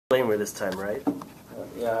Disclaimer this time, right?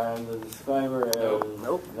 Yeah, and the disclaimer is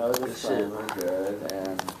Nope. no disclaimer, good.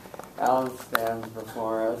 And Alan stands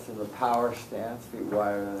before us in the power stance, feet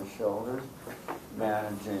wider than the shoulders,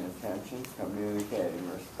 managing attention,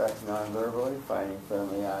 communicating respect non-verbally, finding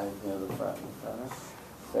friendly eyes near the front and center.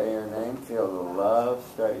 Say your name, feel the love,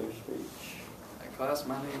 start your speech. Hi class,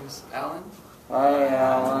 my name is Alan. Hi,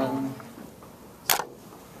 Alan.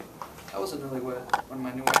 I was a newlywed when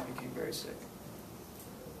my new wife became very sick.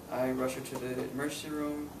 I rushed her to the emergency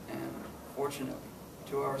room, and fortunately,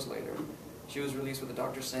 2 hours later, she was released with the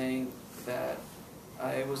doctor saying that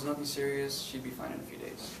it was nothing serious, she'd be fine in a few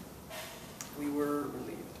days. We were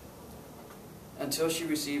relieved. Until she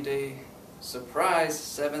received a surprise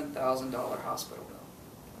 $7,000 hospital bill.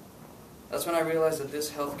 That's when I realized that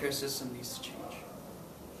this healthcare system needs to change.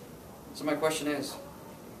 So my question is,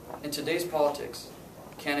 in today's politics,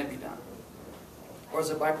 can it be done? Or is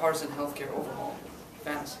a bipartisan healthcare overhaul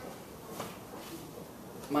fantasy?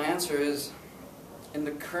 My answer is, in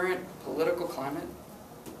the current political climate,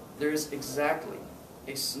 there is exactly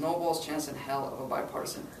a snowball's chance in hell of a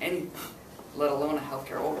bipartisan anything, let alone a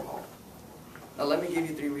healthcare overhaul. Now let me give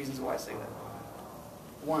you 3 reasons why I say that.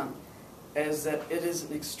 1 is that it is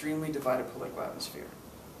an extremely divided political atmosphere.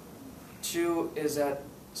 2 is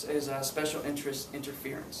special interest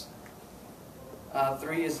interference.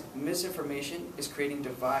 3 is misinformation is creating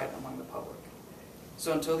divide among the public.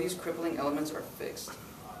 So until these crippling elements are fixed,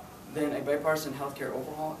 then a bipartisan healthcare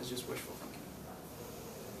overhaul is just wishful thinking.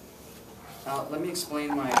 Now, let me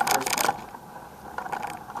explain my first point,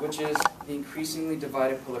 which is the increasingly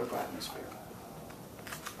divided political atmosphere.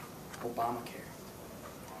 Obamacare.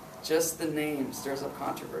 Just the name stirs up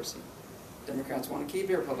controversy. Democrats want to keep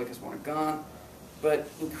it, Republicans want it gone, but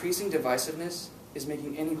increasing divisiveness is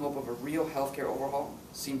making any hope of a real healthcare overhaul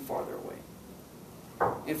seem farther away.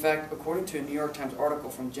 In fact, according to a New York Times article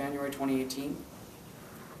from January 2018,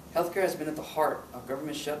 healthcare has been at the heart of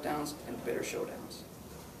government shutdowns and bitter showdowns.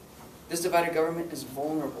 This divided government is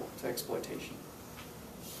vulnerable to exploitation.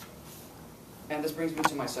 And this brings me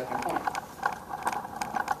to my second point,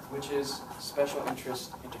 which is special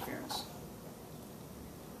interest interference.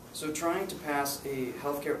 So trying to pass a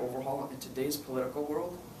healthcare overhaul in today's political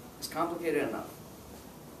world is complicated enough.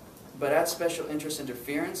 But add special interest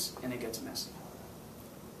interference and it gets messy.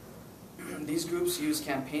 These groups use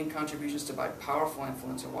campaign contributions to buy powerful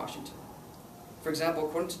influence in Washington. For example,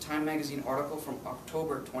 according to Time magazine article from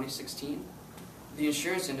October 2016, the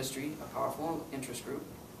insurance industry, a powerful interest group,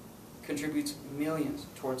 contributes millions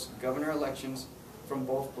towards governor elections from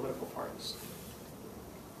both political parties.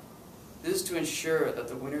 This is to ensure that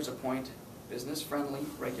the winners appoint business-friendly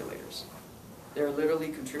regulators. They are literally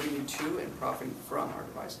contributing to and profiting from our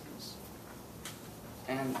divisiveness.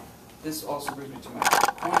 And this also brings me to my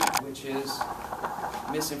point, which is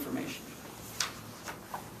misinformation.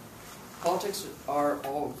 Politics are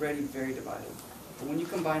already very divided, but when you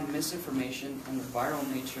combine misinformation and the viral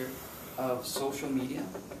nature of social media,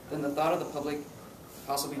 then the thought of the public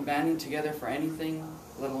possibly banding together for anything,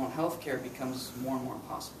 let alone healthcare, becomes more and more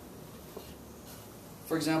impossible.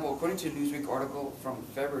 For example, according to a Newsweek article from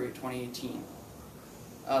February 2018,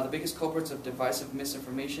 the biggest culprits of divisive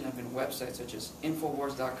misinformation have been websites such as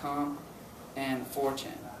Infowars.com and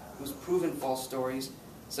 4chan, whose proven false stories,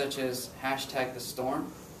 such as #TheStorm,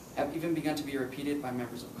 have even begun to be repeated by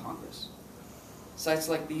members of Congress. Sites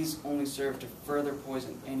like these only serve to further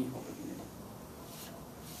poison any hope of unity.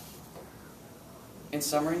 In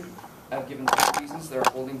summary, I've given 3 reasons that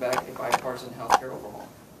are holding back a bipartisan healthcare overhaul.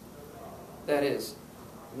 That is,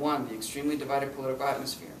 1, the extremely divided political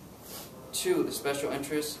atmosphere. 2, the special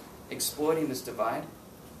interests exploiting this divide.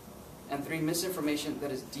 And 3, misinformation that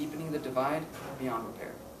is deepening the divide beyond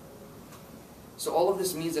repair. So all of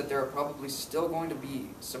this means that there are probably still going to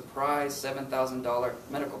be surprise $7,000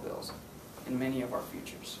 medical bills in many of our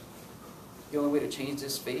futures. The only way to change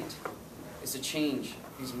this fate is to change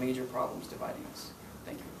these major problems dividing us.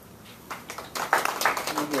 Thank you.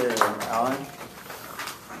 Thank you, Alan.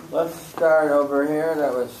 Let's start over here.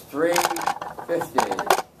 That was 350.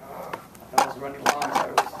 I was running long, so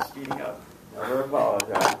I was speeding up. Never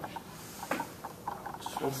apologize.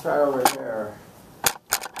 Let's start over here.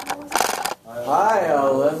 Hi,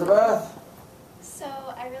 Elizabeth. So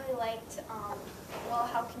I really liked, well,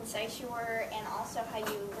 how concise you were, and also how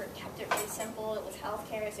you kept it really simple. It was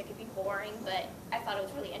healthcare, so it could be boring, but I thought it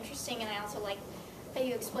was really interesting, and I also liked that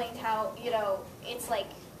you explained how, it's like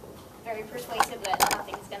very persuasive that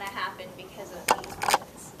nothing's going to happen because of these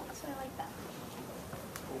reasons. So I like that.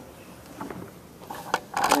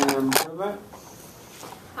 Improvement.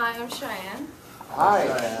 Hi, I'm Cheyenne. Hi,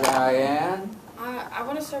 Cheyenne. I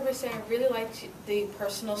want to start by saying I really liked the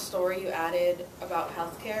personal story you added about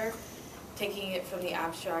healthcare, taking it from the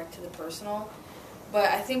abstract to the personal. But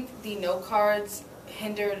I think the note cards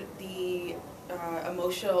hindered the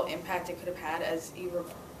emotional impact it could have had as you were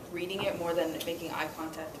reading it more than making eye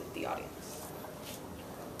contact with the audience.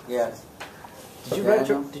 Yes. Did you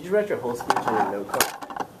write your whole speech in your note card?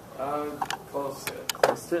 Close to it.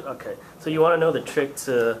 Close to it? Okay. So you want to know the trick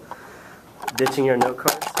to ditching your note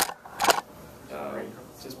cards?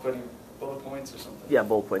 Just putting bullet points or something. Yeah,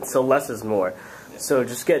 bullet points. So less is more. Yeah. So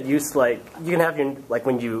just get used to, like, you can have your, like,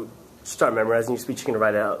 when you start memorizing your speech, you can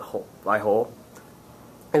write it out whole by whole.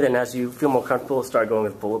 And then as you feel more comfortable, start going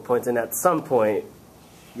with bullet points. And at some point,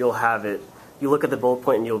 you'll have it. You look at the bullet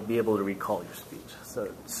point and you'll be able to recall your speech. So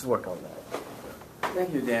just work on that.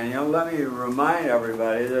 Thank you, Daniel. Let me remind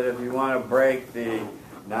everybody that if you want to break the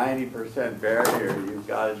 90% barrier, you've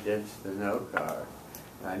got to ditch the note card.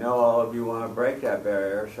 And I know all of you want to break that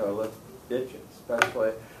barrier, so let's ditch it,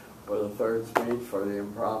 especially for the third speech, for the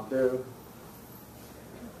impromptu.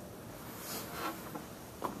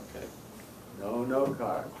 Okay. No note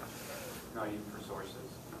card. Not even for sources.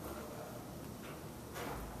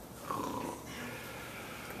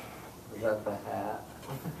 Is that the hat?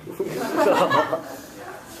 The hat,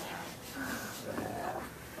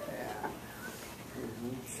 yeah.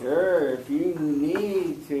 Sure, if you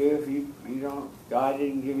need to, if you don't, God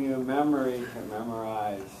didn't give you a memory to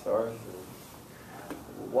memorize sources.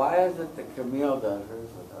 Why is it that Camille does hers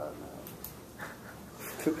without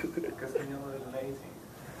notes? Because Camilla is amazing.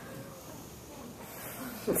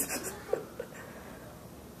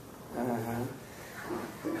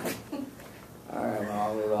 All right, well,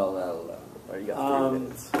 I'll leave all that alone. All right, you got 3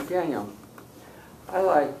 minutes. Daniel, I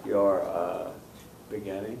like your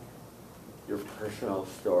beginning, your personal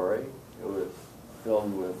story. It was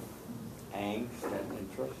filled with angst and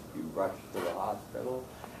interest. You rushed to the hospital.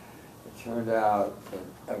 It turned out that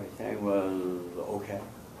everything was okay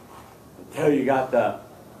until you got the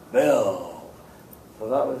bill. So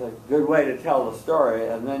that was a good way to tell the story.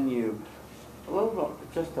 And then you,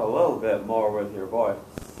 just a little bit more with your voice.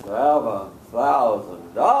 $7,000.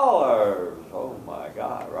 Oh my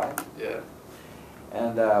God, right? Yeah.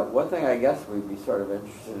 And one thing I guess we'd be sort of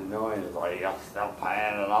interested in knowing is, are you still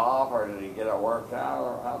paying it off, or did he get it worked out,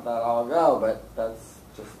 or how'd that all go? But that's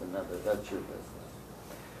that's your business.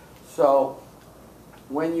 So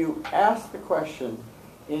when you ask the question,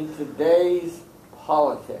 in today's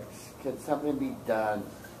politics, can something be done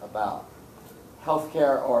about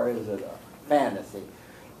healthcare, or is it a fantasy?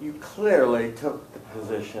 You clearly took the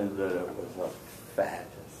position that it was a fantasy.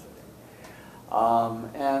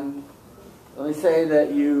 And let me say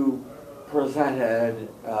that you presented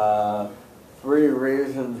 3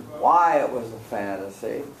 reasons why it was a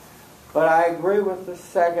fantasy. But I agree with the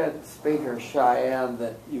second speaker, Cheyenne,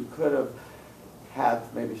 that you could have had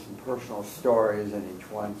maybe some personal stories in each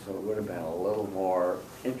one, so it would have been a little more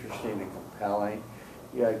interesting and compelling.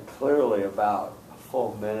 You had clearly about a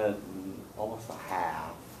full minute and almost a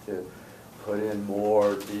half to put in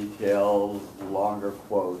more details, longer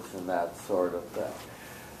quotes, and that sort of thing.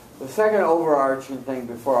 The second overarching thing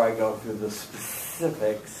before I go through the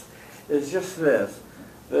specifics is just this.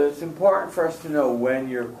 That it's important for us to know when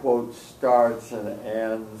your quote starts and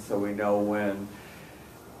ends, so we know when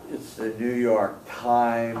it's the New York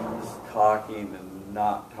Times talking and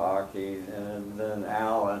not talking, and then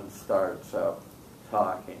Alan starts up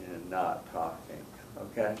talking and not talking.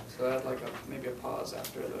 Okay? So I had like maybe a pause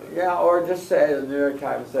after the... Yeah, or just say the New York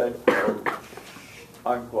Times said,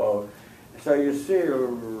 unquote. So you see,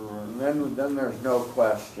 then there's no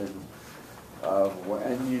question of,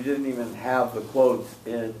 and you didn't even have the quotes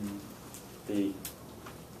in the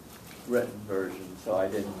written version, so I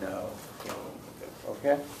didn't know.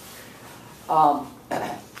 Okay?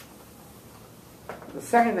 The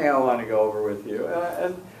second thing I want to go over with you,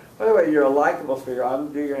 and by the way, you're a likable speaker. I'm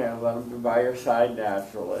going to do your hands. I'm be by your side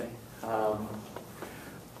naturally.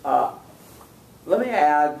 Let me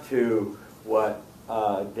add to what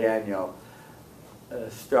Daniel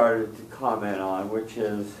started to comment on, which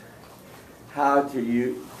is how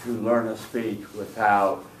to learn a speech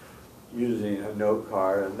without using a note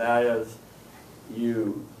card, and that is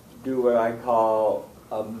you do what I call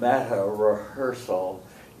a meta rehearsal.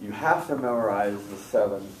 You have to memorize the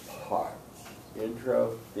 7 parts: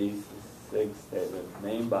 intro, thesis, sig statement,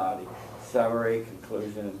 main body, summary,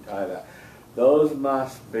 conclusion, and tie-back. Those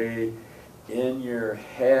must be in your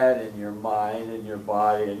head, in your mind, in your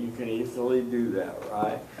body, and you can easily do that,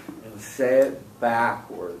 right? And say it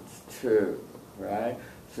backwards too, right?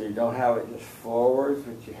 So you don't have it just forwards,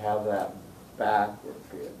 but you have that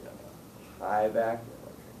backwards. You have a tie-back, you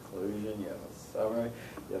have a conclusion, you have a summary,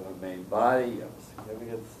 you have a main body, you have a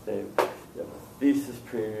significance statement, you have a thesis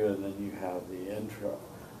preview, and then you have the intro.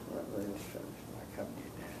 Let me just finish my company,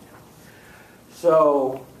 Daniel.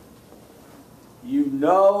 So, you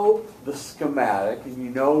know the schematic, and you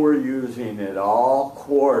know we're using it all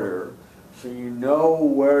quarter, so you know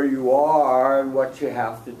where you are and what you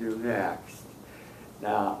have to do next.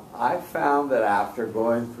 Now, I found that after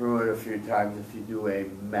going through it a few times, if you do a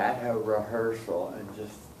meta rehearsal, and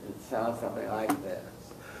just, it sounds something like this.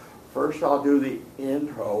 First, I'll do the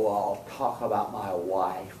intro. I'll talk about my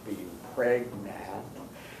wife being pregnant,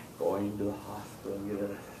 going to the hospital, get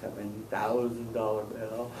a $70,000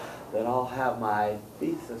 bill. Then I'll have my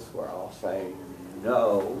thesis where I'll say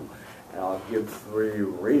no, and I'll give 3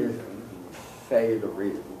 reasons, and say the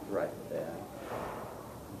reasons right then.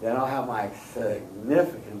 Then I'll have my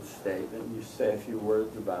significance statement, you say a few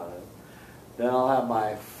words about it. Then I'll have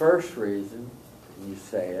my first reason, and you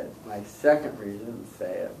say it. My second reason,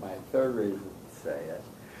 say it. My third reason, say it.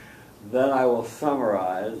 Then I will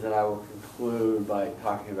summarize, and I will conclude by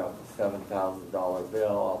talking about the $7,000 bill.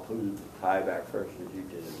 I'll put the tie back first, as you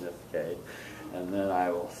did in this case, and then I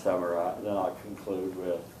will summarize. Then I'll conclude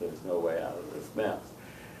with, "There's no way out of this mess."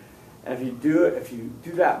 And if you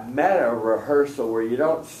do that meta rehearsal where you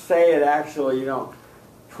don't say it actually, you don't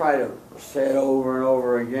try to say it over and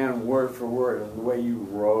over again, word for word, and the way you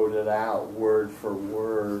wrote it out, word for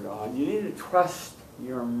word. You need to trust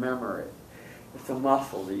your memory. It's a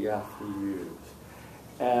muscle that you have to use.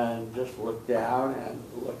 And just look down and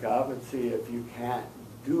look up and see if you can't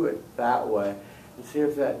do it that way, and see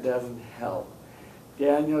if that doesn't help.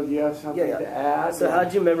 Daniel, do you have something to add? So how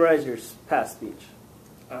did you memorize your past speech?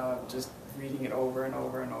 Just reading it over and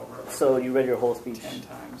over and over. Like So you read your whole speech 10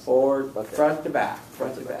 times. Forward, front to back,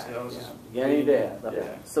 front to back. So I was just Beginning to end. Okay.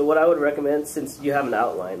 Yeah. So what I would recommend, since you have an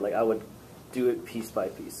outline, like I would do it piece by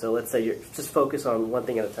piece. So let's say you're just focus on one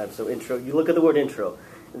thing at a time. So intro, you look at the word intro,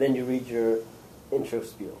 and then you read your intro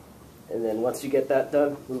spiel. And then once you get that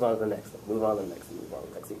done, move on to the next thing, move on to the next thing, move on to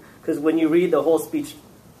the next thing. Because when you read the whole speech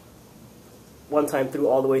one time through,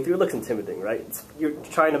 all the way through, it looks intimidating, right? you're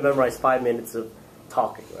trying to memorize 5 minutes of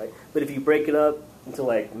talking, right? But if you break it up into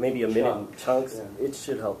like maybe a minute in chunks, it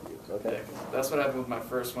should help you, okay? Yeah, that's what happened with my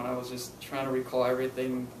first one. I was just trying to recall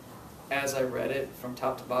everything as I read it from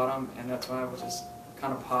top to bottom, and that's why I was just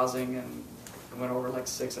kind of pausing and went over like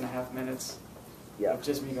 6.5 minutes. Yeah. Of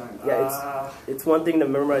just me going, It's one thing to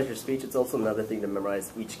memorize your speech, it's also another thing to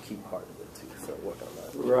memorize each key part of it too, so work on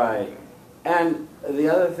that. Right. And the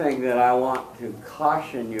other thing that I want to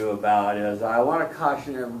caution you about is I want to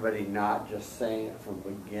caution everybody not just saying it from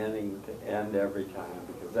beginning to end every time,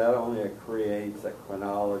 because that only creates a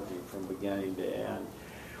chronology from beginning to end.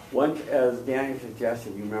 Once, as Danny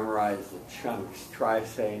suggested, you memorize the chunks. Try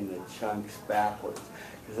saying the chunks backwards,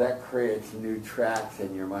 because that creates new tracks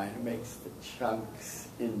in your mind. It makes the chunks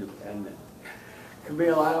independent.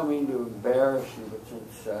 Camille, I don't mean to embarrass you, but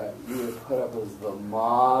since you were put up as the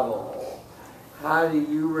model, how do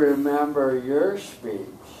you remember your speech?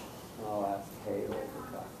 I'll ask Kayla to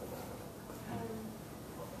talk about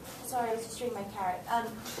Sorry, I was just chewing my carrot.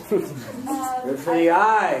 it. Good for the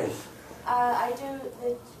eyes. I do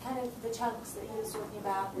the kind of the chunks that he was talking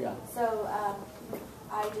about. Yeah. So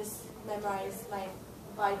I just memorize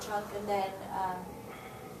my chunk, and then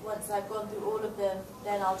once I've gone through all of them,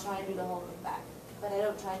 then I'll try and do the whole thing back. But I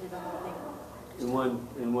don't try and do the whole thing.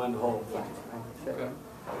 In one whole thing. Yeah. okay.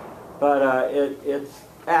 But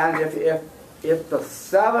and if the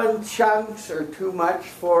 7 chunks are too much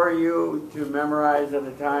for you to memorize at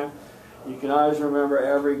a time, you can always remember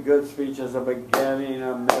every good speech as a beginning,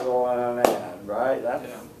 a middle, and an end, right? That's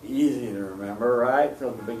easy to remember, right?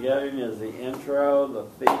 So the beginning is the intro, the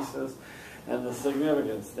thesis, and the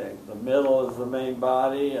significance statement. The middle is the main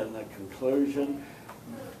body and the conclusion.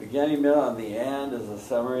 Beginning, middle, and the end is a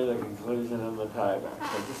summary, the conclusion, and the tie-back.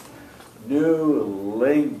 So just new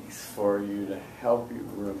links for you to help you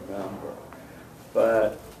remember.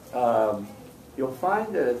 But you'll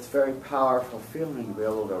find that it's a very powerful feeling to be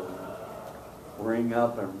able to bring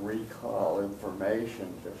up and recall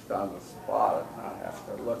information just on the spot and not have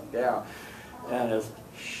to look down. And as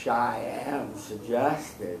Cheyenne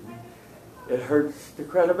suggested, it hurts the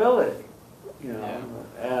credibility, you know,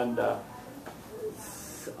 and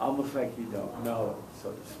it's almost like you don't know it,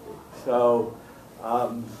 so to speak. So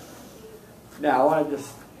now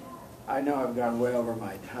I know I've gone way over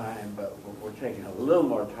my time, but we're taking a little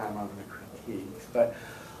more time on the critiques. But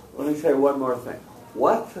let me say one more thing.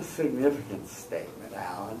 What's a significance statement,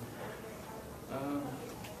 Alan?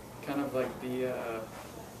 Kind of like the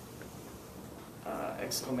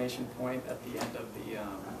exclamation point at the end of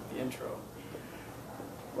the intro.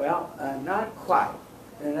 Well, not quite.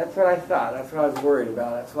 And that's what I thought. That's what I was worried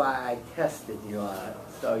about. That's why I tested you on it.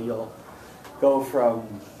 So you'll go from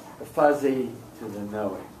the fuzzy to the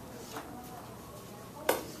knowing.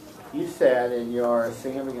 You said in your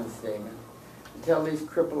significant statement, until these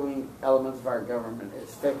crippling elements of our government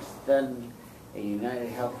is fixed, then a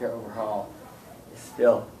united healthcare overhaul is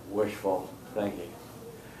still wishful thinking.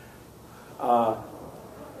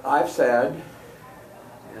 I've said,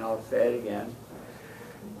 and I'll say it again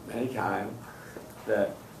many times,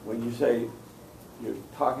 that when you say you're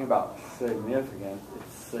talking about significant,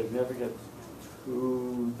 it's significant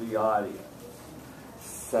to the audience,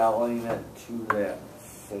 selling it to them,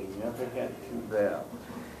 significant to them.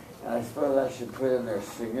 And I suppose I should put in there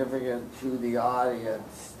significant to the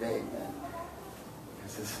audience statement,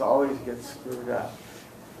 because this always gets screwed up.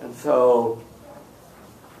 And so,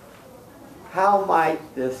 how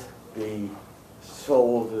might this be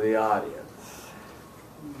sold to the audience?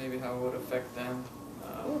 Maybe how it would affect them.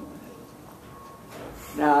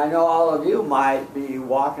 Now, I know all of you might be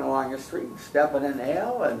walking along the street, stepping in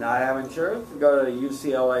hail, and not have insurance, and go to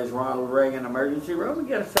UCLA's Ronald Reagan emergency room and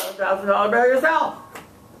get a $7,000 bill yourself.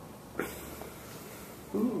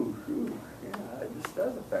 Ooh, yeah, it just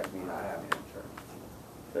does affect me not having insurance.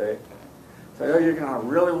 See? So I know you're going to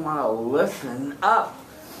really want to listen up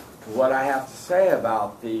to what I have to say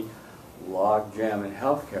about the logjam in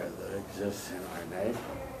healthcare that exists in our nation.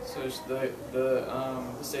 So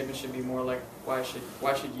the statement should be more like why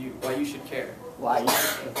you should care. Why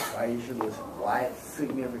you should listen. Why it's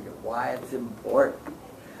significant. Why it's important.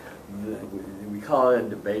 We call it in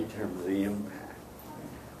debate terms the impact.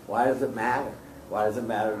 Why does it matter? Why does it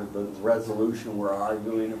matter to the resolution we're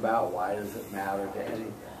arguing about? Why does it matter to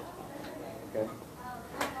anything? Okay.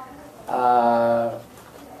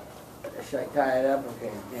 Should I tie it up?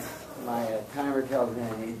 Okay. Yeah. My timer tells me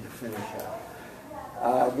I need to finish up.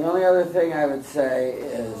 The only other thing I would say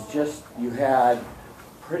is just you had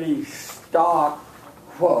pretty stock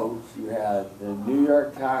quotes. You had the New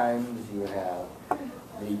York Times, you had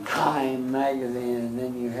the Time magazine, and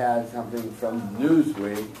then you had something from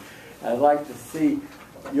Newsweek. I'd like to see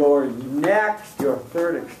your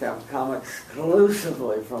third Extemp come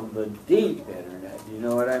exclusively from the deep internet. Do you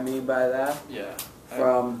know what I mean by that? Yeah.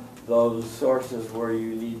 From those sources where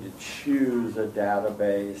you need to choose a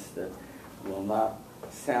database that will not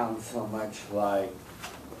sound so much like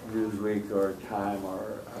Newsweek or Time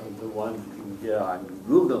or the ones you can get on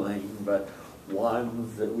Googling, but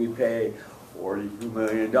ones that we pay $42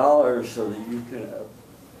 million so that you can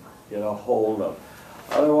get a hold of.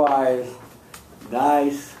 Otherwise,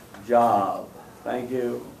 nice job. Thank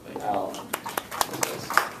you, Alan.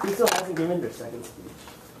 Who still hasn't given their second speech?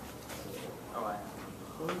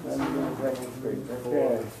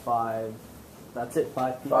 Okay. 5. That's it,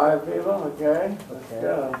 5 people? 5 people, okay. Okay.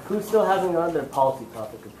 Go. Who still hasn't gotten their policy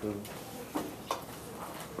topic approved?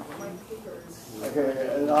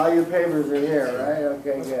 Okay, and all your papers are here, right?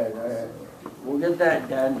 Okay, good. All right. We'll get that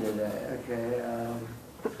done today, okay?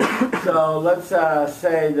 So let's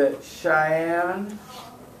say that Cheyenne,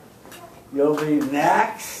 you'll be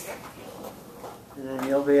next, and then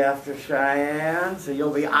you'll be after Cheyenne, so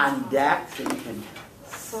you'll be on deck so you can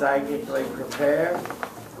psychically prepare.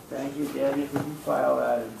 Thank you, Danny. Could you file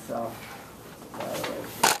that in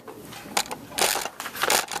self-violation?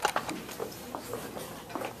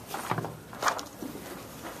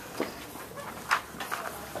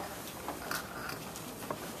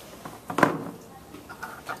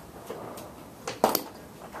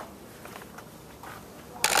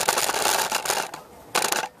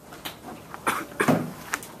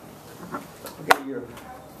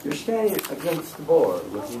 You're standing against the board,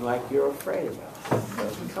 looking like you're afraid of us. So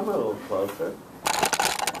come a little closer.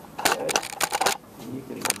 Okay. And you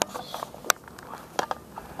can.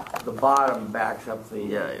 The bottom backs up the.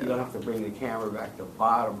 You don't have to bring the camera back. The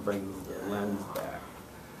bottom brings the lens back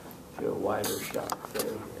to a wider shot.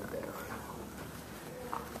 There.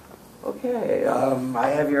 Okay. I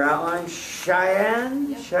have your outline. Cheyenne.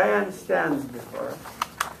 Yep. Cheyenne stands before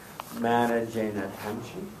managing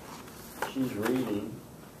attention. She's reading.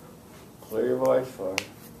 Clear your voice for her.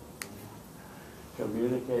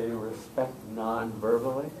 Communicating respect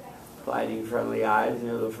non-verbally. Finding friendly eyes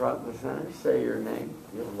near the front and the center. Say your name.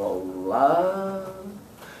 Give a love.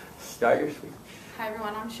 Start your speech. Hi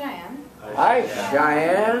everyone, I'm Cheyenne. Hi,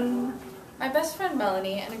 Cheyenne. My best friend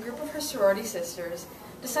Melanie and a group of her sorority sisters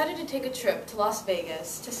decided to take a trip to Las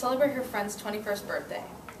Vegas to celebrate her friend's 21st birthday.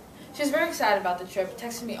 She was very excited about the trip,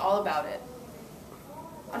 texted me all about it.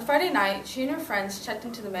 On Friday night, she and her friends checked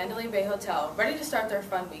into the Mandalay Bay Hotel, ready to start their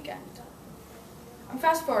fun weekend. I'm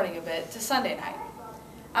fast forwarding a bit to Sunday night.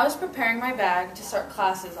 I was preparing my bag to start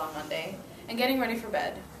classes on Monday and getting ready for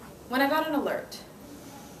bed when I got an alert.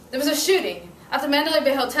 There was a shooting at the Mandalay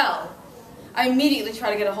Bay Hotel. I immediately try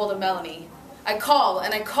to get a hold of Melanie. I call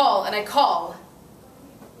and I call and I call,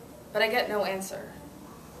 but I get no answer.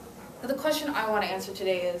 Now the question I want to answer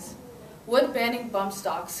today is, would banning bump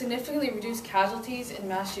stocks significantly reduce casualties in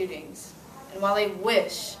mass shootings? And while I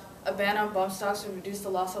wish a ban on bump stocks would reduce the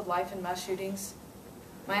loss of life in mass shootings,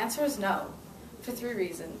 my answer is no, for 3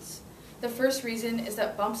 reasons. The first reason is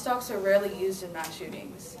that bump stocks are rarely used in mass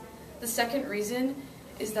shootings. The second reason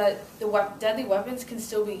is that the deadly weapons can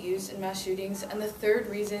still be used in mass shootings. And the third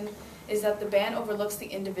reason is that the ban overlooks the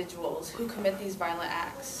individuals who commit these violent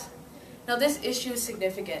acts. Now this issue is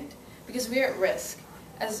significant because we are at risk,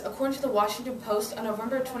 as according to the Washington Post on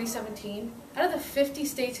November 2017, out of the 50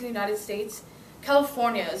 states in the United States,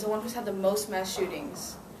 California is the one who's had the most mass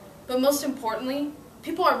shootings. But most importantly,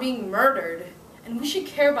 people are being murdered, and we should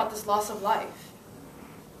care about this loss of life.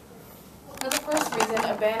 Now the first reason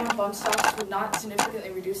a ban on bump stocks would not significantly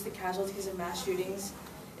reduce the casualties in mass shootings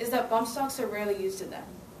is that bump stocks are rarely used in them.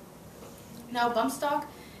 Now a bump stock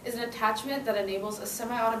is an attachment that enables a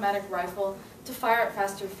semi-automatic rifle to fire at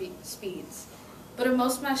faster speeds. But in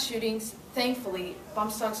most mass shootings, thankfully,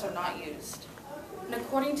 bump stocks are not used. And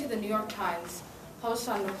according to the New York Times, published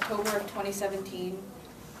on October of 2017,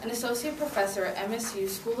 an associate professor at MSU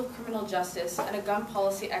School of Criminal Justice and a gun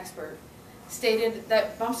policy expert stated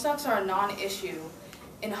that bump stocks are a non-issue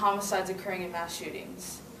in homicides occurring in mass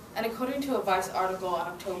shootings. And according to a Vice article on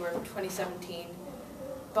October of 2017,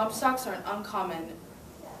 bump stocks are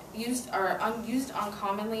used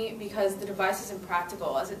uncommonly because the device is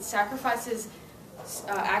impractical, as it sacrifices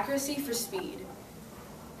accuracy for speed.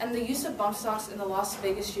 And the use of bump stocks in the Las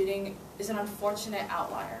Vegas shooting is an unfortunate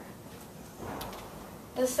outlier.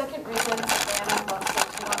 The second reason a ban on bump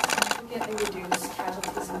stocks will not significantly reduce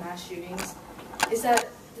casualties in mass shootings is that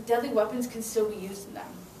the deadly weapons can still be used in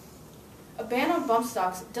them. A ban on bump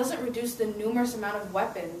stocks doesn't reduce the numerous amount of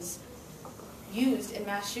weapons used in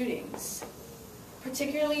mass shootings,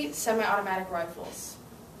 particularly semi-automatic rifles.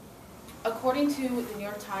 According to the New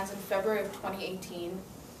York Times in February of 2018,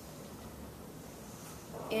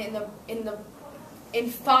 in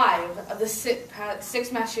 5 of the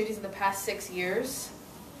 6 mass shootings in the past 6 years,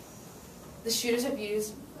 the shooters have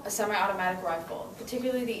used a semi-automatic rifle,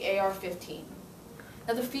 particularly the AR-15.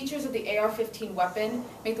 Now the features of the AR-15 weapon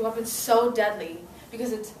make the weapon so deadly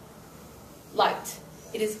because it's light,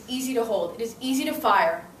 it is easy to hold, it is easy to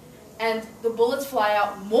fire, and the bullets fly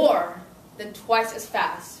out more than twice as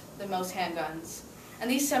fast than most handguns. And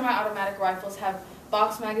these semi-automatic rifles have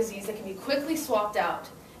box magazines that can be quickly swapped out,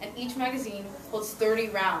 and each magazine holds 30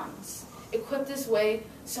 rounds. Equipped this way,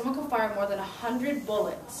 someone can fire more than 100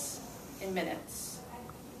 bullets in minutes.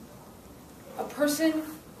 A person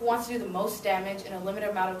who wants to do the most damage in a limited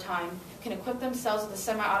amount of time can equip themselves with a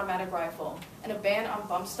semi-automatic rifle, and a ban on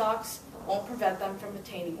bump stocks won't prevent them from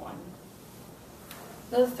obtaining one.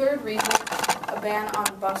 The third reason a ban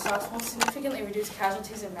on bump stocks won't significantly reduce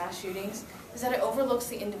casualties in mass shootings is that it overlooks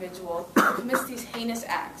the individual who commits these heinous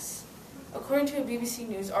acts. According to a BBC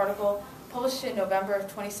News article published in November of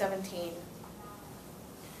 2017,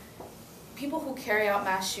 people who carry out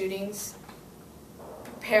mass shootings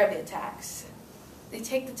prepare the attacks. They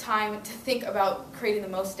take the time to think about creating the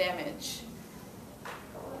most damage.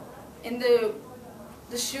 In the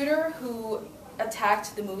shooter who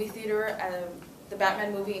attacked the movie theater the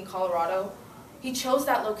Batman movie in Colorado, he chose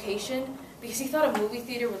that location because he thought a movie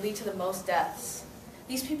theater would lead to the most deaths.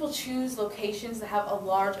 These people choose locations that have a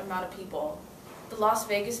large amount of people. The Las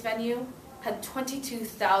Vegas venue had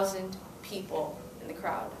 22,000 people in the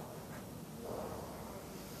crowd.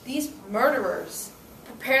 These murderers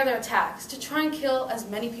prepare their attacks to try and kill as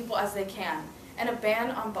many people as they can, and a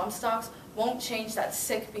ban on bump stocks won't change that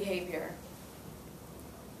sick behavior.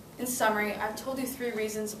 In summary, I've told you 3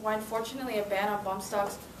 reasons why, unfortunately, a ban on bump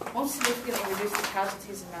stocks won't significantly reduce the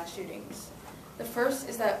casualties in mass shootings. The first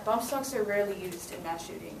is that bump stocks are rarely used in mass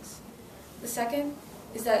shootings. The second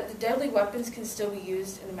is that the deadly weapons can still be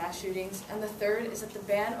used in the mass shootings. And the third is that the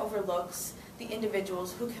ban overlooks the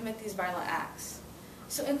individuals who commit these violent acts.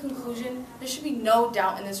 So in conclusion, there should be no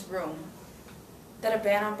doubt in this room that a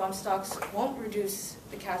ban on bump stocks won't reduce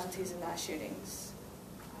the casualties in mass shootings.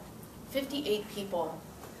 58 people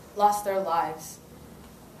lost their lives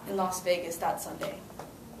in Las Vegas that Sunday.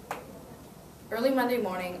 Early Monday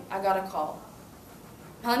morning, I got a call.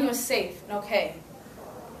 Melanie was safe and okay,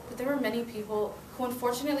 but there were many people who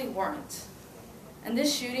unfortunately weren't. And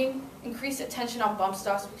this shooting increased attention on bump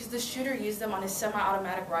stocks because the shooter used them on his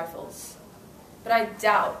semi-automatic rifles. But I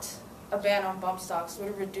doubt a ban on bump stocks would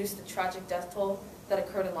have reduced the tragic death toll that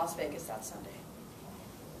occurred in Las Vegas that Sunday.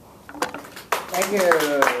 Thank you.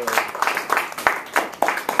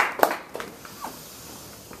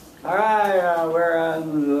 All right, we're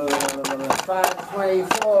on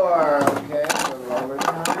 5:24. Okay, a little over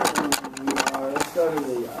time. Let's go to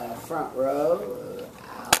the front row.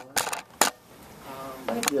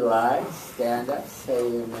 If you like, stand up, say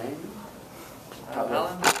your name.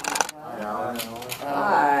 Alan?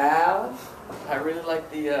 Hi, Alan. I really like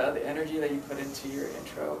the energy that you put into your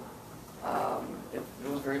intro. It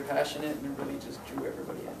was very passionate and it really just drew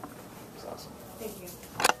everybody in. It was awesome. Thank you.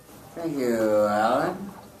 Thank you,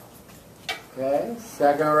 Alan. Okay,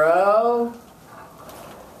 second row.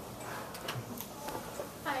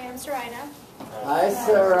 Hi, I'm Sarina. Hi,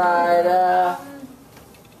 Sarida.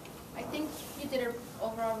 I think you did an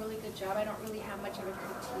overall really good job. I don't really have much of a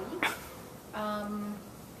critique.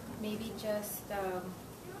 Maybe just, I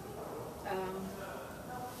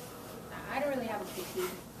don't really have a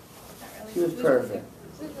critique. Not really. She was perfect.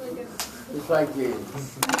 It was really good. Just like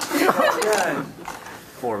Jesus. Done.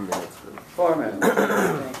 4 minutes. 4 minutes.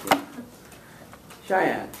 Thank you.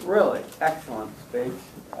 Cheyenne, really excellent speech.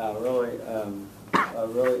 Really, a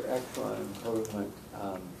really excellent improvement.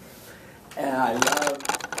 And I love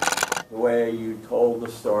the way you told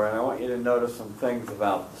the story. And I want you to notice some things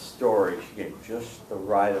about the story. She gave just the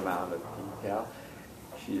right amount of detail.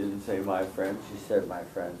 She didn't say my friend. She said my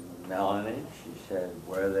friend Melanie. She said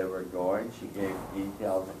where they were going. She gave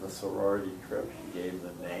details of the sorority trip. She gave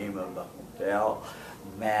the name of the hotel,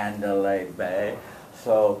 Mandalay Bay.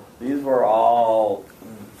 So these were all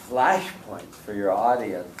flashpoints for your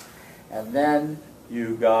audience. And then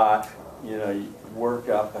you got, you worked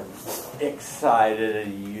up and excited,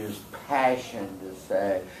 and you used passion to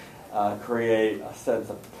say, create a sense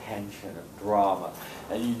of tension, of drama.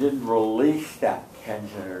 And you didn't release that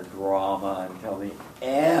tension or drama until the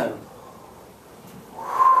end,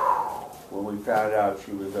 when we found out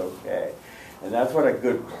she was okay. And that's what a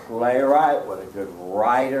good playwright, what a good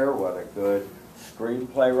writer, what a good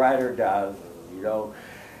screenplay writer does. You don't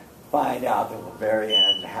find out at the very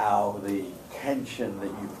end how the tension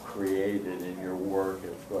that you've created in your work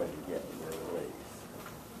is going to get released.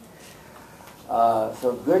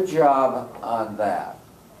 So good job on that.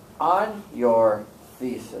 On your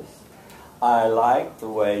thesis, I like the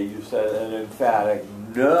way you said an emphatic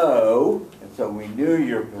no, and so we knew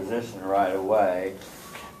your position right away.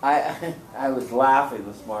 I was laughing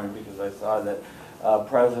this morning because I saw that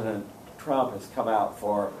President Trump has come out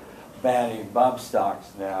for banning bump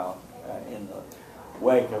stocks now in the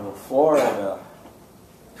wake of the Florida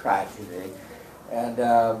tragedy, and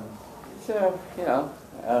so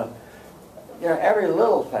every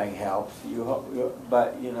little thing helps.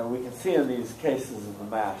 But we can see in these cases of the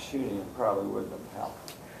mass shooting, it probably wouldn't have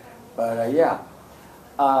helped. But yeah,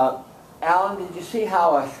 Alan, did you see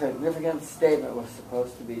how a significant statement was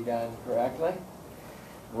supposed to be done correctly?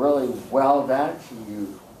 Really well done. She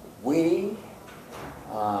used we.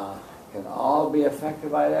 Can all be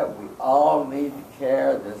affected by that. We all need to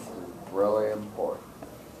care. This is really important.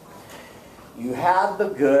 You have the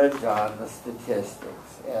goods on the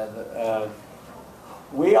statistics, and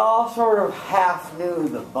we all sort of half knew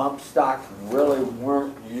the bump stocks really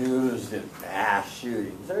weren't used in mass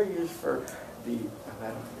shootings. They're used for the, I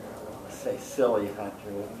don't want to say silly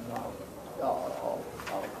hunters. I'll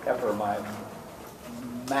pepper my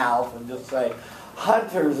mouth and just say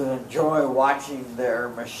hunters that enjoy watching their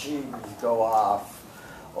machines go off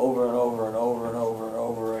over and over and over and over and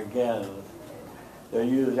over again. They're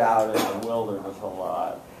used out in the wilderness a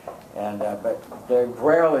lot, and but they've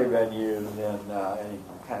rarely been used in any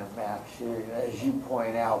kind of mass shooting. As you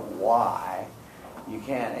point out, why you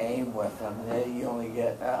can't aim with them? You only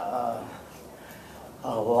get a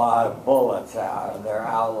lot of bullets out, and they're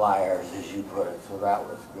outliers, as you put it. So that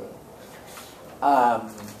was good.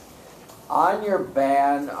 On your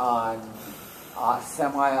ban on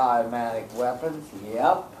semi-automatic weapons,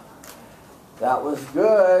 yep, that was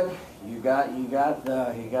good. You got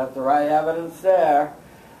the right evidence there.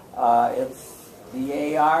 It's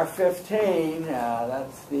the AR-15.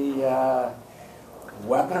 That's the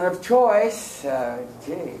weapon of choice.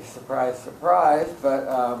 Gee, surprise, surprise. But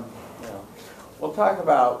we'll talk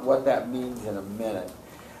about what that means in a minute.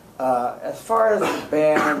 As far as the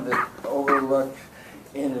ban that overlooked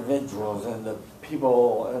individuals and the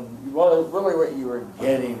people, and really what you were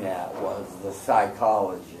getting at was the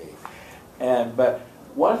psychology. But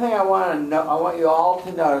one thing I want you all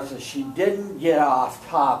to notice is she didn't get off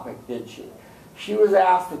topic, did she? She was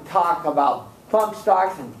asked to talk about bump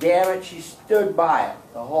stocks, and damn it, she stood by it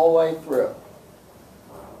the whole way through.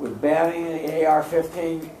 Would banning the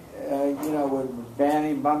AR-15, would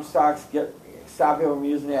banning bump stocks get stop people from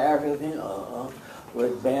using the air-conditioning?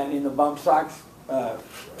 Would banning the bump stocks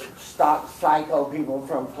stop psycho people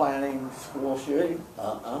from planning school shooting?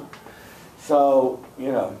 So,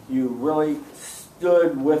 you know, you really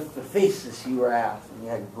stood with the thesis you were asked, and you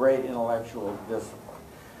had great intellectual discipline.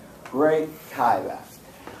 Great tieback.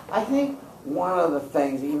 I think one of the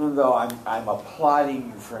things, even though I'm applauding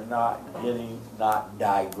you for not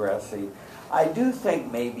digressing, I do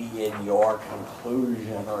think maybe in your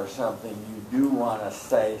conclusion or something you do want to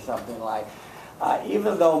say something like,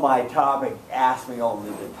 even though my topic asked me only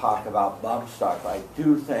to talk about bump stocks, I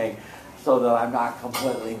do think, so that I'm not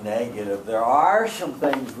completely negative, there are some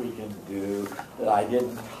things we can do that I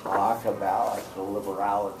didn't talk about, like the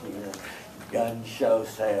liberality and gun show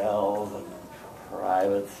sales and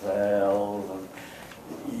private sales and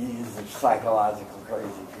the ease of psychological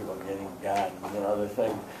crazy people getting guns and other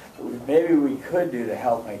things that maybe we could do to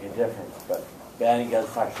help make a difference, but banning gun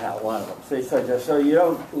stocks is not one of them. See, so just so you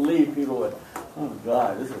don't leave people with, oh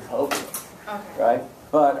God, this is hopeless, Okay. right?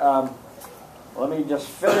 But let me just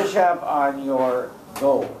finish up on your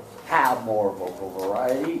goals. Have more vocal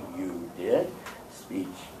variety. You did. Speak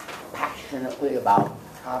passionately about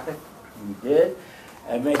the topic. You did.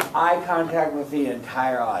 And make eye contact with the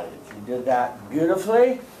entire audience. You did that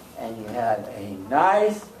beautifully, and you had a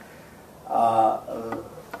nice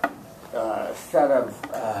set of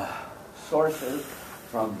sources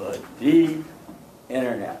from the deep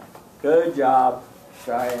internet. Good job,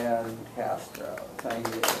 Cheyenne Castro. Thank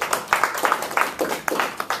you.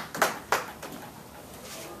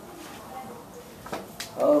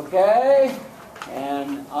 Okay,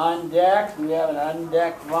 and on deck, we have an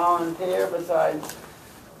undecked volunteer besides.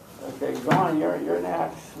 Okay, go on, you're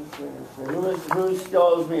next. Who still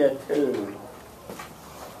owes me a 2?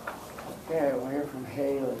 Okay, we'll hear from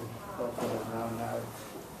Haley.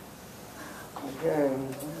 Okay.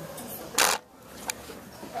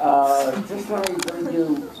 Just let me do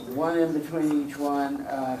one in between each one.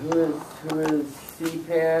 Who is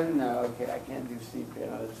CPAN? No, okay, I can't do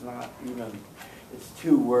CPAN. It's not even. It's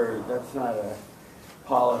 2 words. That's not a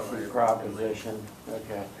policy proposition.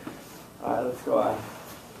 Okay. All right, let's go on.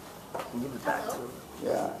 Hello.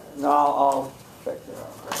 Yeah. No, I'll check it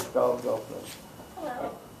out. Go please.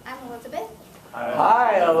 Hello. I'm Elizabeth.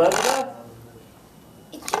 Hi, Elizabeth.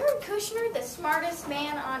 Is Jared Kushner the smartest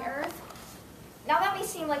man on earth? Now that may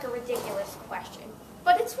seem like a ridiculous question,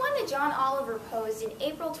 but it's one that John Oliver posed in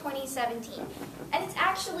April 2017, and it's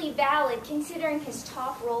actually valid considering his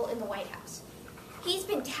top role in the White House. He's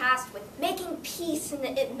been tasked with making peace in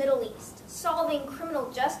the Middle East, solving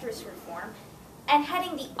criminal justice reform, and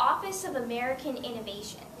heading the Office of American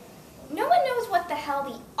Innovation. No one knows what the hell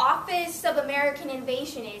the Office of American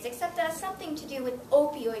Innovation is, except it has something to do with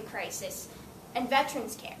opioid crisis and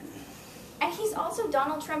veterans care. And he's also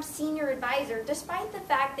Donald Trump's senior advisor, despite the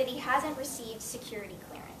fact that he hasn't received security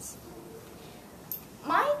clearance.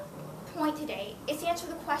 My point today is to answer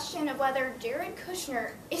the question of whether Jared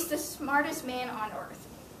Kushner is the smartest man on earth,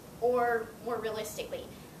 or more realistically,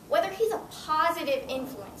 whether he's a positive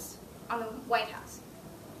influence on the White House.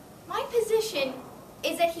 My position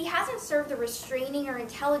is that he hasn't served the restraining or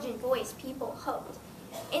intelligent voice people hoped.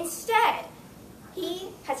 Instead, he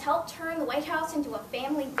has helped turn the White House into a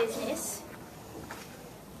family business,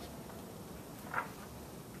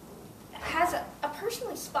 has a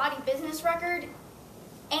personally spotty business record,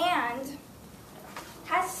 and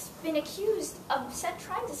has been accused of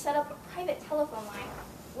trying to set up a private telephone line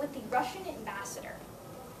with the Russian ambassador.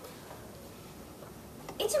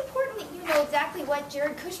 It's important that you know exactly what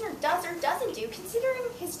Jared Kushner does or doesn't do, considering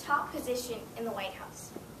his top position in the White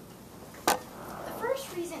House. The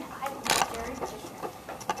first reason I believe Jared Kushner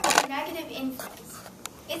is a negative influence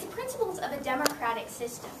is the principles of a democratic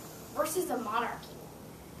system versus a monarchy.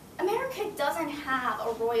 America doesn't have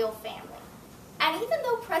a royal family. And even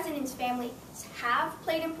though presidents' families have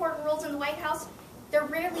played important roles in the White House, they're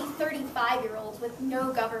rarely 35-year-olds with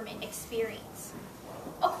no government experience.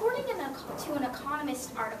 According to an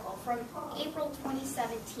Economist article from April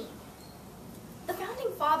 2017, the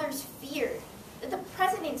Founding Fathers feared that the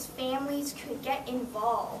president's families could get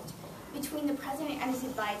involved between the president and his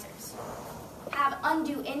advisors, have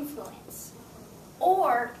undue influence,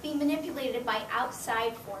 or be manipulated by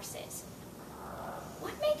outside forces.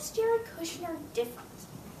 What makes Jared Kushner different?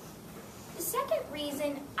 The second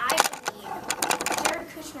reason I believe Jared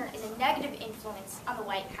Kushner is a negative influence on the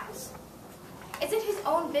White House is that his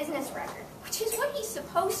own business record, which is what he's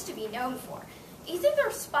supposed to be known for, is either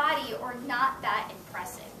spotty or not that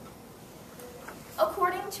impressive.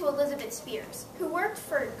 According to Elizabeth Spears, who worked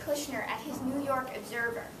for Kushner at his New York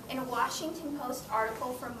Observer, in a Washington Post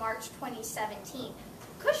article from March 2017,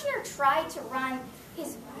 Kushner tried to run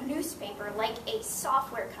his newspaper like a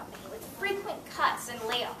software company with frequent cuts and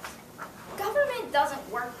layoffs. Government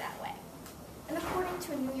doesn't work that way. And according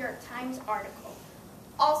to a New York Times article,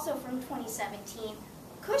 also from 2017,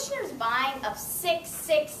 Kushner's buying of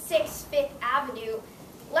 666 Fifth Avenue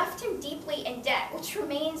left him deeply in debt, which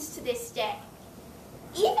remains to this day.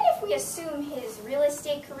 Even if we assume his real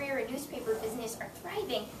estate career and newspaper business are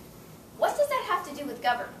thriving, what does that have to do with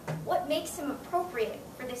government? What makes him appropriate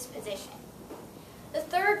for this position? The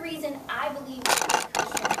third reason I believe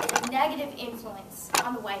Kushner is a negative influence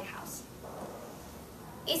on the White House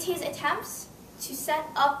is his attempts to set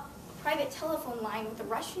up a private telephone line with the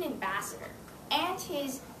Russian ambassador and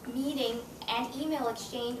his meeting and email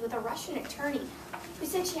exchange with a Russian attorney who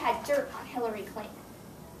said she had dirt on Hillary Clinton.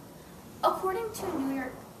 According to a New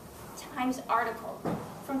York Times article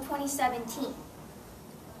from 2017,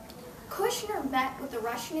 Kushner met with the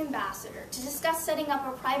Russian ambassador to discuss setting up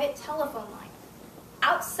a private telephone line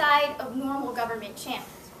outside of normal government channels.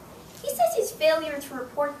 He says his failure to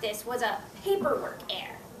report this was a paperwork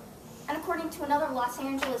error. And according to another Los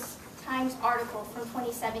Angeles Times article from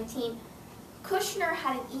 2017, Kushner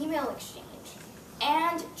had an email exchange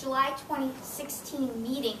and July 2016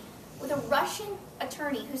 meeting with a Russian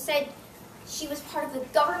attorney who said she was part of the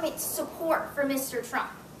government's support for Mr.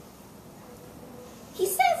 Trump. He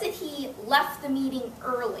says that he left the meeting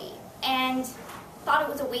early and thought it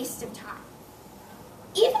was a waste of time.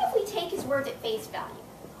 Even if we take his words at face value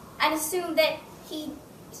and assume that he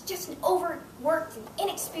is just an overworked and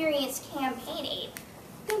inexperienced campaign aide,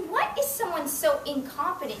 then what is someone so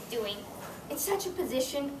incompetent doing in such a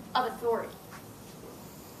position of authority?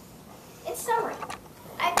 In summary,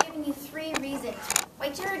 I've given you 3 reasons why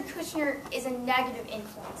Jared Kushner is a negative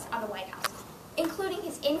influence on the White House, including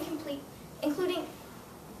his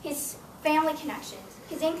family connections,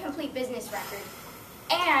 his incomplete business record,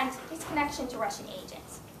 and his connection to Russian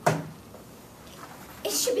agents.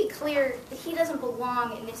 It should be clear that he doesn't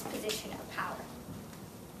belong in this position of power.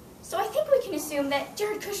 So I think we can assume that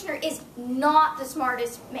Jared Kushner is not the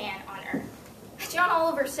smartest man on earth. John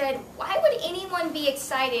Oliver said, "Why would anyone be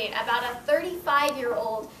excited about a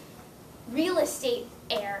 35-year-old real estate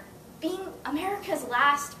heir being America's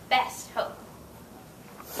last best hope?"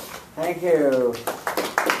 Thank you.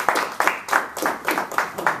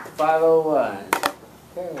 5:01.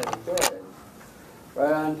 Good.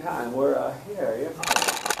 Right on time. We're here. Yeah.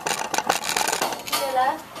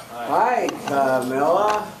 Camilla. Hi,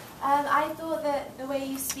 Camilla. I thought that the way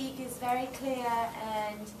you speak is very clear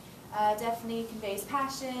and definitely conveys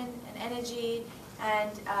passion and energy,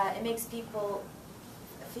 and it makes people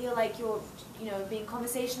feel like you're, being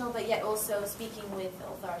conversational, but yet also speaking with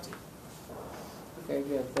authority. Okay,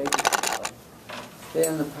 good. Thank you. Stay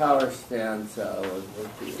in the power stance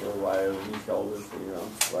with your wide over your shoulders so you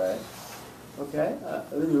don't sway. Okay.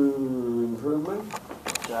 Improvement.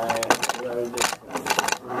 Hi,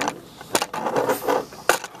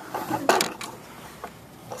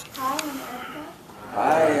 I'm Erica.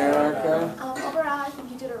 Hi, Erica. Overall, I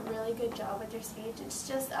think you did a really good job with your speech. It's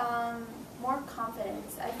just more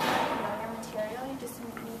confidence. I feel like you know your material. You just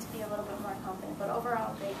need to be a little bit more confident. But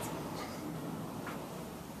overall, great speech.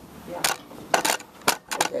 Yeah.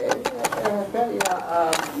 Okay, Erica,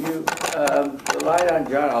 you relied on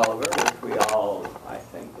John Oliver, which we all, I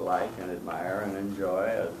think, like and admire and enjoy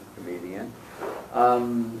as a comedian.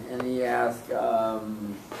 And he asked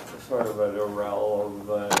sort of an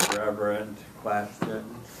irreverent question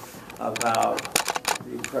about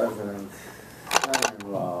the president's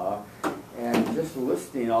son-in-law, and just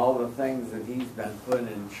listing all the things that he's been put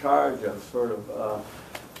in charge of sort of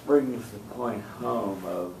brings the point home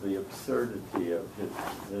of the absurdity of his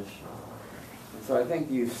position. And so I think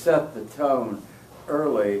you set the tone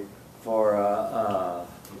early for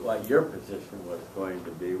what your position was going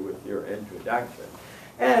to be with your introduction,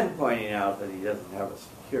 and pointing out that he doesn't have a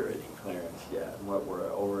security clearance yet, and what we're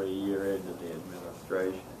over a year into the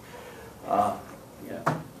administration.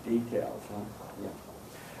 Details, huh? Yeah.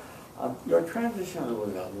 Your transition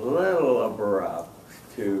was a little abrupt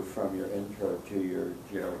from your intro to your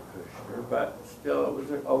Jared Kushner, but still it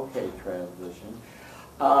was an okay transition.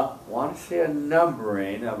 Want to see a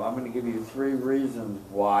numbering of, I'm going to give you 3 reasons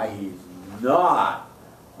why he's not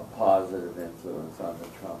a positive influence on the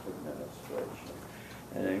Trump administration,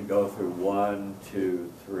 and then go through 1,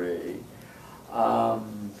 2, 3.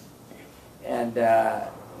 And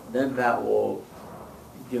then that will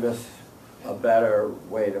give us a better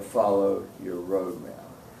way to follow your roadmap.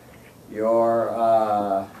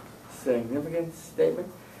 Your significant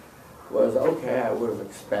statement was okay. I would have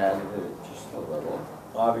expanded it just a little.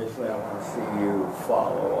 Obviously, I want to see you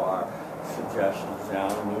follow our suggestions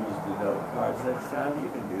down and use the note cards next time. You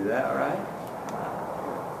can do that, right?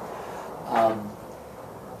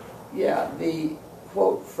 Yeah, the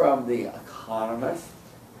quote from The Economist.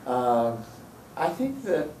 I think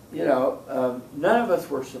that, none of us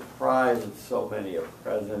were surprised that so many of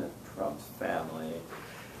President Trump's family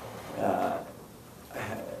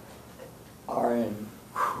are in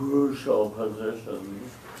crucial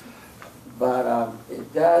positions. But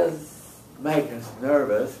it does make us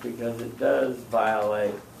nervous because it does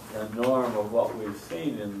violate the norm of what we've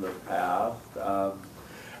seen in the past,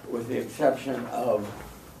 with the exception of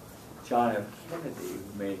John F. Kennedy, who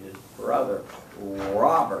made his brother,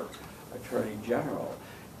 Robert, Attorney General.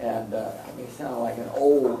 And I may sound like an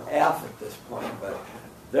old F at this point, but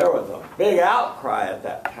there was a big outcry at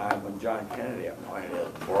that time when John Kennedy appointed his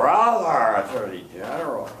brother Attorney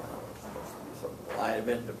General. There was supposed to be some line of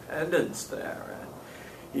independence there. And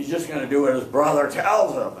he's just going to do what his brother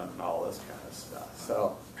tells him and all this kind of stuff.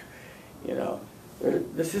 So,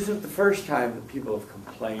 this isn't the first time that people have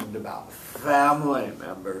complained about family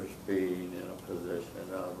members being in a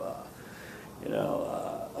position of,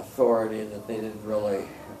 authority that they didn't really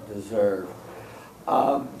deserve.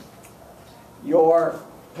 Your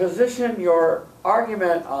position, your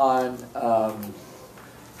argument on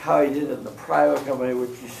how he did in the private company,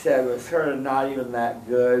 which you said was sort of not even that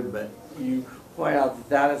good, but you point out that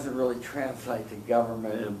that doesn't really translate to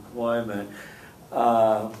government employment,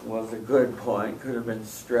 was a good point. Could have been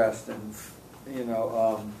stressed and,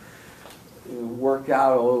 worked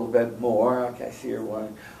out a little bit more. Okay, I see your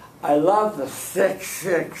one. I love the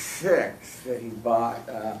 666 that he bought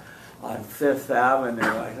on Fifth Avenue.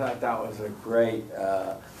 I thought that was a great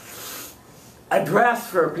address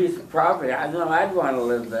for a piece of property. I know I'd want to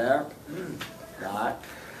live there. Not.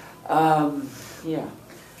 Yeah.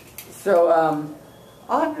 So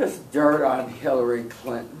on this dirt on Hillary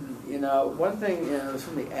Clinton, one thing, it was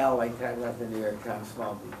from the LA Times, not the New York Times,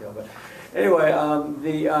 small detail, but anyway,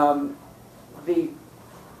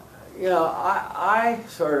 I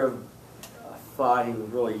sort of thought he was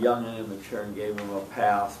really young and immature and gave him a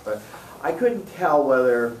pass, but I couldn't tell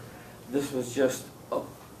whether this was just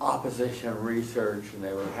opposition research and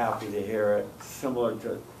they were happy to hear it, similar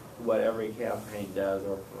to what every campaign does,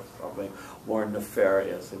 or something more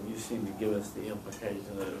nefarious. And you seem to give us the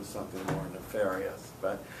implication that it was something more nefarious,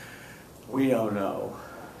 but we don't know.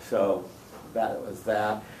 So that was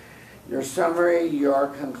that. Your summary, your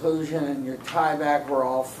conclusion, and your tieback were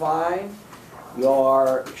all fine.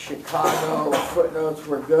 Your Chicago footnotes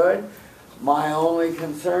were good. My only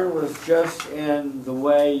concern was just in the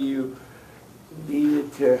way you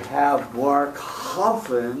needed to have more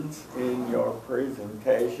confidence in your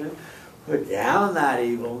presentation. Put down that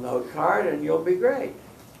evil note card and you'll be great.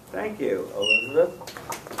 Thank you, Elizabeth.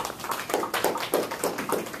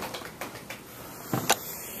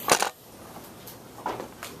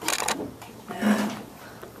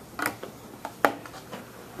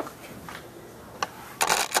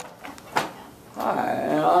 Hi,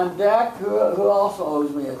 and on deck, who also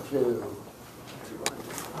owes me a 2?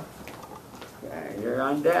 Okay, you're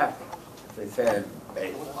on deck, as they said,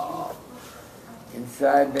 baseball.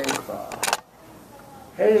 Inside baseball.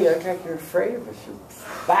 Hey, you look like you're afraid of us. Your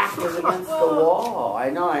back is against the wall. I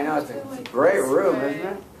know, it's a great room, isn't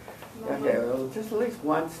it? Okay, well, just at least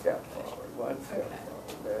one step forward. One step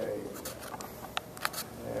forward. There you go.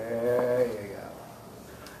 There you go.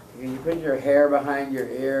 Can you put your hair behind your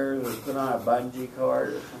ears or put on a bungee cord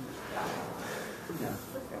or something? No,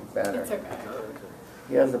 better. It's okay.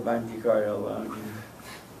 He has a bungee cord alone.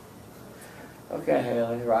 Okay,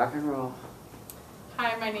 Haley, rock and roll.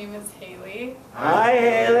 Hi, my name is Haley. Hi,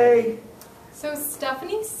 Haley. So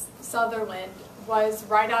Stephanie Sutherland was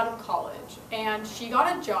right out of college, and she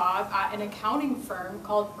got a job at an accounting firm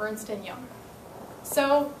called Ernst & Young.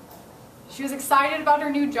 So she was excited about her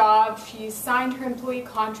new job. She signed her employee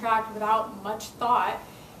contract without much thought.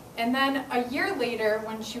 And then a year later,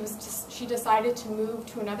 when she decided to move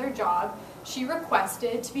to another job, she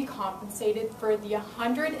requested to be compensated for the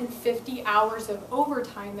 150 hours of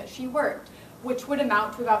overtime that she worked, which would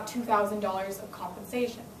amount to about $2,000 of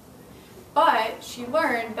compensation. But she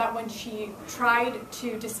learned that when she tried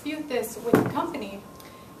to dispute this with the company,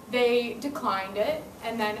 they declined it,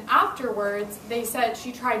 and then afterwards they said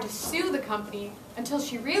she tried to sue the company until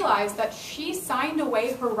she realized that she signed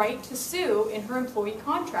away her right to sue in her employee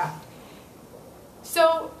contract.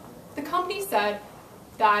 So the company said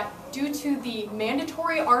that due to the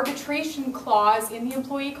mandatory arbitration clause in the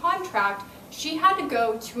employee contract, she had to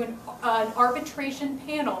go to an arbitration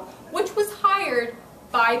panel, which was hired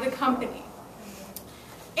by the company.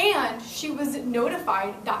 And she was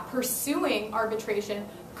notified that pursuing arbitration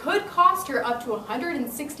could cost her up to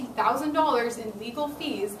 $160,000 in legal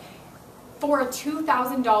fees for a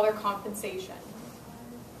 $2,000 compensation.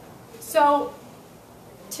 So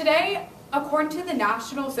today, according to the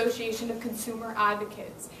National Association of Consumer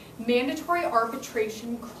Advocates, mandatory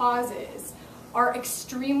arbitration clauses are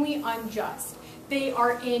extremely unjust. They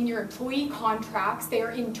are in your employee contracts, they are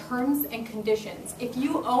in terms and conditions. If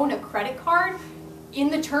you own a credit card, in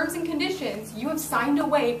the terms and conditions, you have signed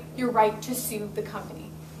away your right to sue the company.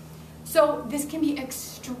 So this can be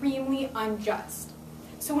extremely unjust.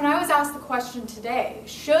 So when I was asked the question today,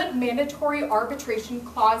 should mandatory arbitration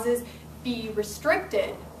clauses be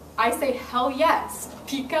restricted? I say hell yes,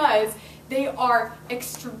 because they are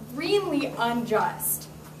extremely unjust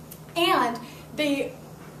and they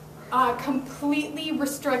completely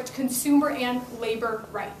restrict consumer and labor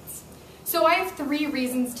rights. So I have 3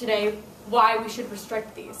 reasons today why we should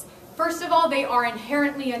restrict these. First of all, they are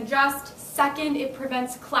inherently unjust. Second, it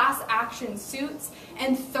prevents class action suits.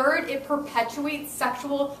 And third, it perpetuates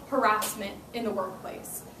sexual harassment in the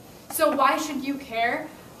workplace. So why should you care?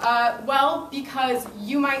 Well, because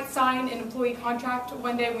you might sign an employee contract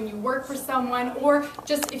one day when you work for someone, or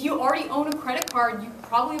just if you already own a credit card, you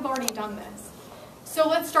probably have already done this. So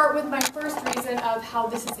let's start with my first reason of how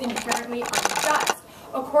this is inherently unjust.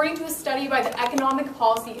 According to a study by the Economic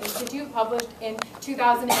Policy Institute published in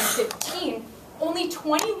 2015, only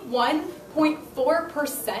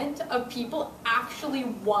 21.4% of people actually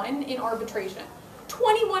won in arbitration.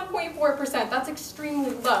 21.4%, that's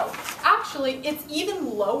extremely low. Actually, it's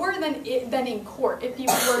even lower than in court, if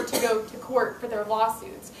people were to go to court for their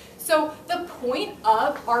lawsuits. So the point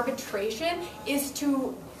of arbitration is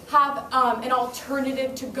to have an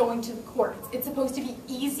alternative to going to the courts. It's supposed to be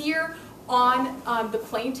easier on the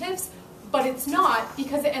plaintiffs, but it's not,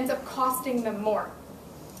 because it ends up costing them more.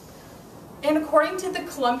 And according to the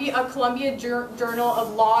Columbia Journal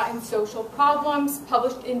of Law and Social Problems,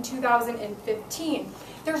 published in 2015,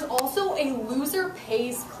 there's also a loser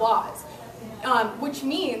pays clause, which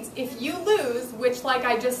means if you lose, which like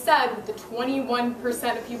I just said, with the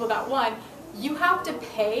 21% of people that won, you have to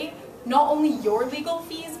pay not only your legal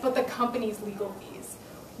fees, but the company's legal fees,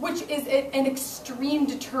 which is an extreme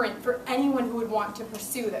deterrent for anyone who would want to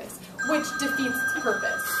pursue this, which defeats its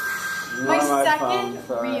purpose. My second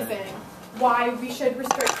reason why we should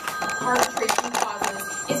restrict arbitration clauses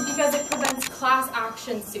is because it prevents class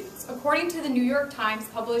action suits. According to the New York Times,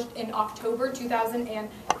 published in October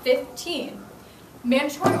 2015,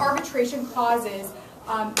 mandatory arbitration clauses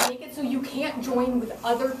make it so you can't join with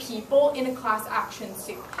other people in a class action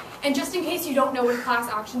suit. And just in case you don't know what a class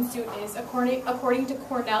action suit is, according to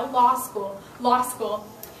Cornell Law School,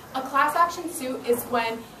 a class action suit is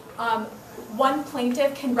when one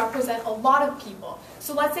plaintiff can represent a lot of people.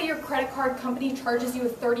 So let's say your credit card company charges you a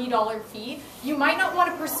 $30 fee. You might not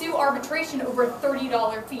want to pursue arbitration over a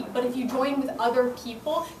 $30 fee, but if you join with other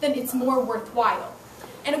people, then it's more worthwhile.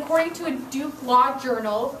 And according to a Duke Law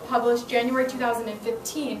Journal published January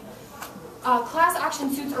 2015, class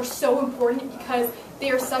action suits are so important because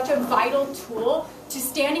they are such a vital tool to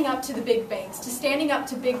standing up to the big banks, to standing up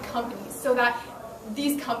to big companies, so that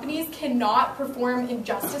these companies cannot perform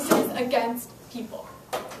injustices against people.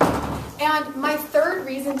 And my third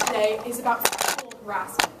reason today is about sexual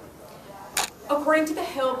harassment. According to The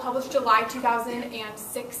Hill, published July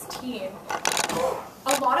 2016,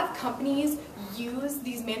 a lot of companies use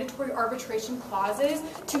these mandatory arbitration clauses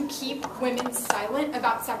to keep women silent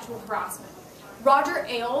about sexual harassment. Roger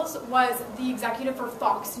Ailes was the executive for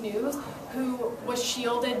Fox News who was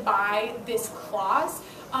shielded by this clause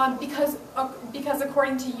because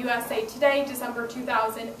according to USA Today, December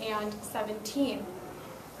 2017,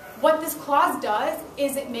 what this clause does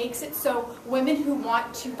is it makes it so women who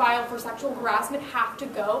want to file for sexual harassment have to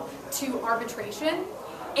go to arbitration.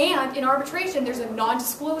 And in arbitration, there's a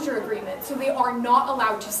non-disclosure agreement, so they are not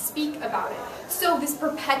allowed to speak about it. So this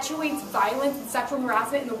perpetuates violence and sexual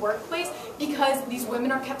harassment in the workplace because these women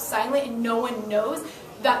are kept silent and no one knows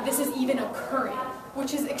that this is even occurring,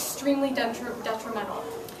 which is extremely detrimental.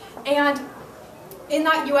 And in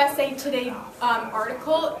that USA Today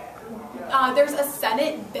article, there's a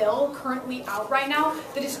Senate bill currently out right now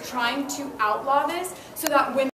that is trying to outlaw this so that women